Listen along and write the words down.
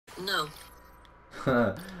No.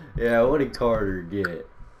 Yeah, what did Carter get?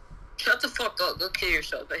 Shut the fuck up. Go kill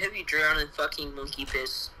yourself. I hope you drown in fucking monkey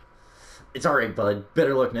piss. It's alright, bud.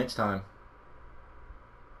 Better luck next time.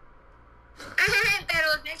 Better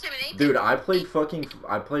look next time in Apex. Dude, I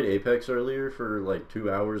played Apex earlier for like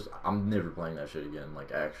 2 hours. I'm never playing that shit again.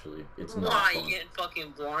 Like, actually, it's not Why? fun. You getting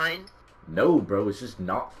fucking blind? No, bro, it's just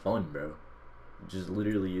not fun, bro. It just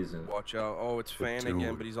literally isn't. Watch out. Oh, it's Fan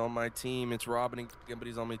again, but he's on my team. It's Robin again, but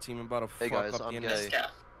he's on my team. I'm about to Hey fuck guys, up the I'm internet. gay.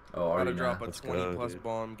 Oh, About are to you drop now? a 20+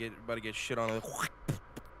 bomb. About to get shit on it.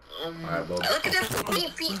 Alright, well. Look at that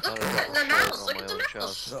fucking feet. Look at the mouse. Look at the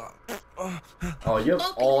mouse. Oh, you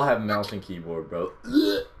all have mouse and keyboard, bro.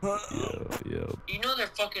 Yeah. You know they're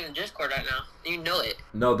fucking in Discord right now. You know it.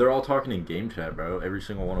 No, they're all talking in game chat, bro. Every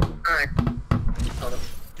single one of them. Alright. Hold on.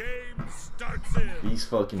 Game starts in. These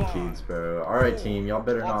fucking kids, bro. Alright, team, y'all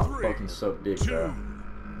better not fucking suck dick, bro.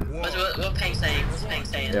 What Pang saying? What's Pang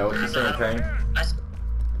saying? Yeah, what you saying, Pang? I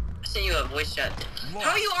sent you a voice chat.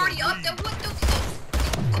 How are you already up there? What the?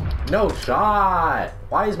 No shot!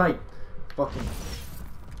 Why is my fucking...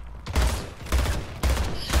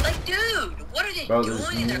 Like, dude, what are they Bro, doing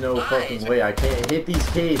in there's their no lives? fucking way. I can't hit these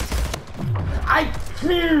kids. I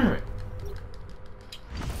can't!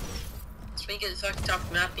 So we get the fucking top of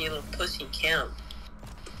the map, be a little pussy and camp.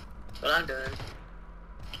 That's what I'm doing.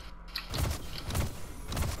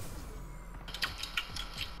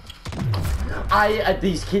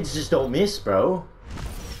 These kids just don't miss, bro.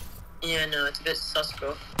 Yeah, no, it's a bit sus,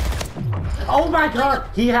 bro. Oh my god!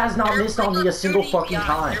 He has not You're missed on playing me a single 2 fucking DPI.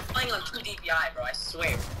 time. You're playing on 2 DPI, bro, I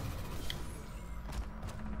swear.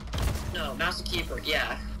 No, mouse and keyboard,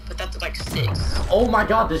 yeah. But that's like 6. Oh my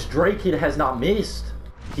god, this Drake kid has not missed.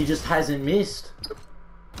 He just hasn't missed.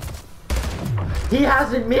 He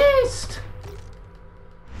hasn't missed!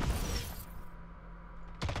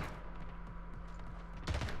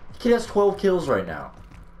 Kid has 12 kills right now.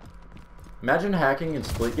 Imagine hacking in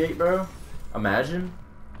Splitgate, bro. Imagine.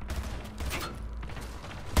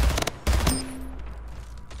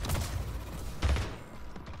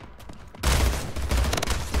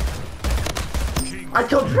 I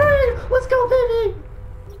killed Dre! Let's go, baby!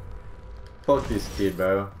 Fuck this kid,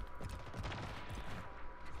 bro.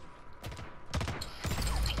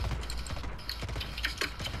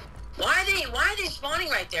 Why are they spawning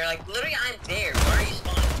right there? Like, literally, I'm there. Why are you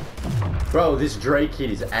spawning? Bro, this Dre kid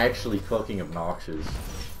is actually fucking obnoxious.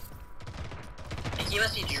 Like, he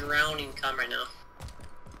must be drowning cum right now.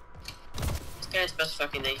 This guy's best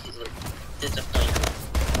fucking day, he's like, disappointed.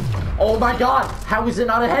 Oh my god! How is it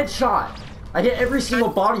not a headshot? I hit every single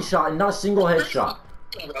body shot and not a single headshot.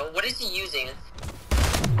 Bro, what is he using?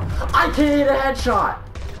 I can't hit a headshot!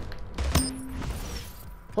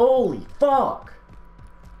 Holy fuck!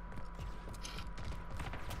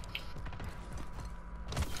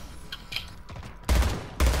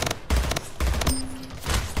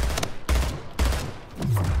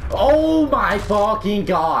 Oh my fucking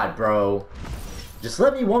god, bro. Just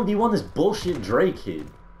let me 1v1 this bullshit Drake kid.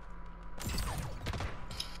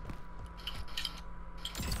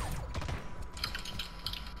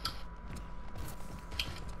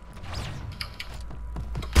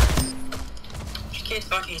 This kid's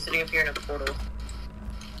fucking sitting up here in a portal.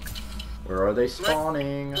 Where are they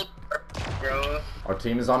spawning? Bro. Our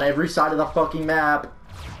team is on every side of the fucking map.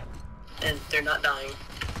 And they're not dying.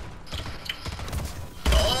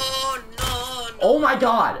 Oh no, no. Oh my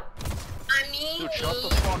god! I mean, Dude, shut the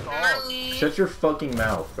fuck up. Shut your fucking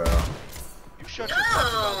mouth, bro. You shut your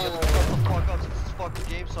fucking mouth. You have to shut the fuck up since this fucking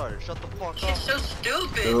game started. Shut the fuck up. It's so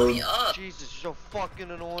stupid. Dude. Let me up. Jesus, you're so fucking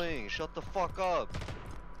annoying. Shut the fuck up.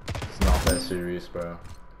 It's not that serious, bro.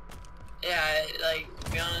 Yeah, like,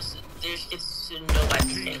 to be honest, there's it's no life to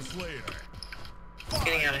King take. Slayer. It's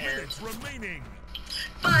getting out of hand. Minutes remaining.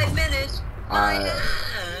 5 minutes. I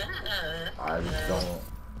just don't.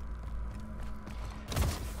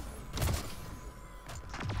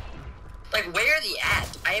 Like, where are they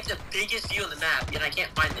at? I have the biggest view on the map, and I can't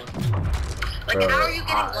find them. Like, Bro, how are you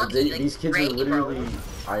getting lucky? Like, these kids great, are literally. bro.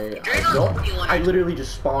 I Dragon's don't. lucky one. I literally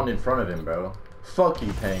just spawned in front of him, bro. Fuck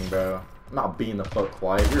you, Pang, bro. I'm not being the fuck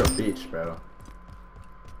quiet. You're a bitch, bro.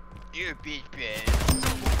 You're a bitch, man.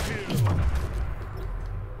 Kill.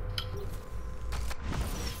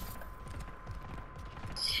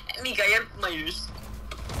 Mika, yan mayus.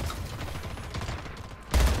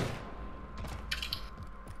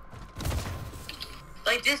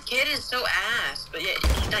 Like, this kid is so ass, but yet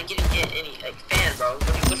he's not getting hit any, like, fan, bro.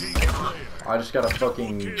 What's going on? I just got a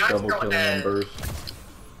fucking double kill on burst.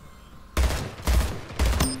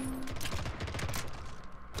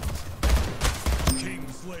 King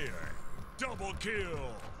Slayer. Double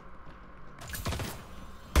kill.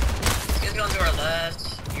 He's going to our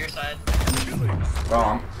left, your side. Bro,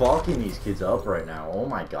 I'm fucking these kids up right now. Oh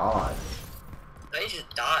my god. No, you just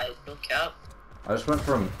died. No cap. I just went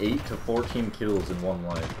from 8 to 14 kills in one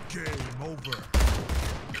leg. Game over.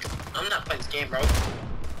 I'm not playing this game, bro.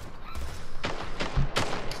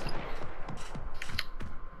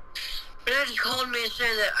 Dad just called me and said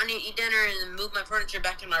that I need to eat dinner and move my furniture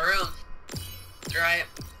back to my room. Right?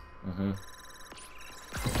 Mm-hmm.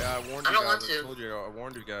 Yeah, I warned I you don't guys. want I to. told you. I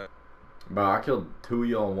warned you guys. Bro, I killed 2 of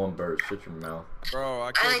y'all in one burst. Shut your mouth. Bro, I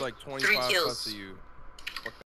I killed had like 3 25 kills. plus of you.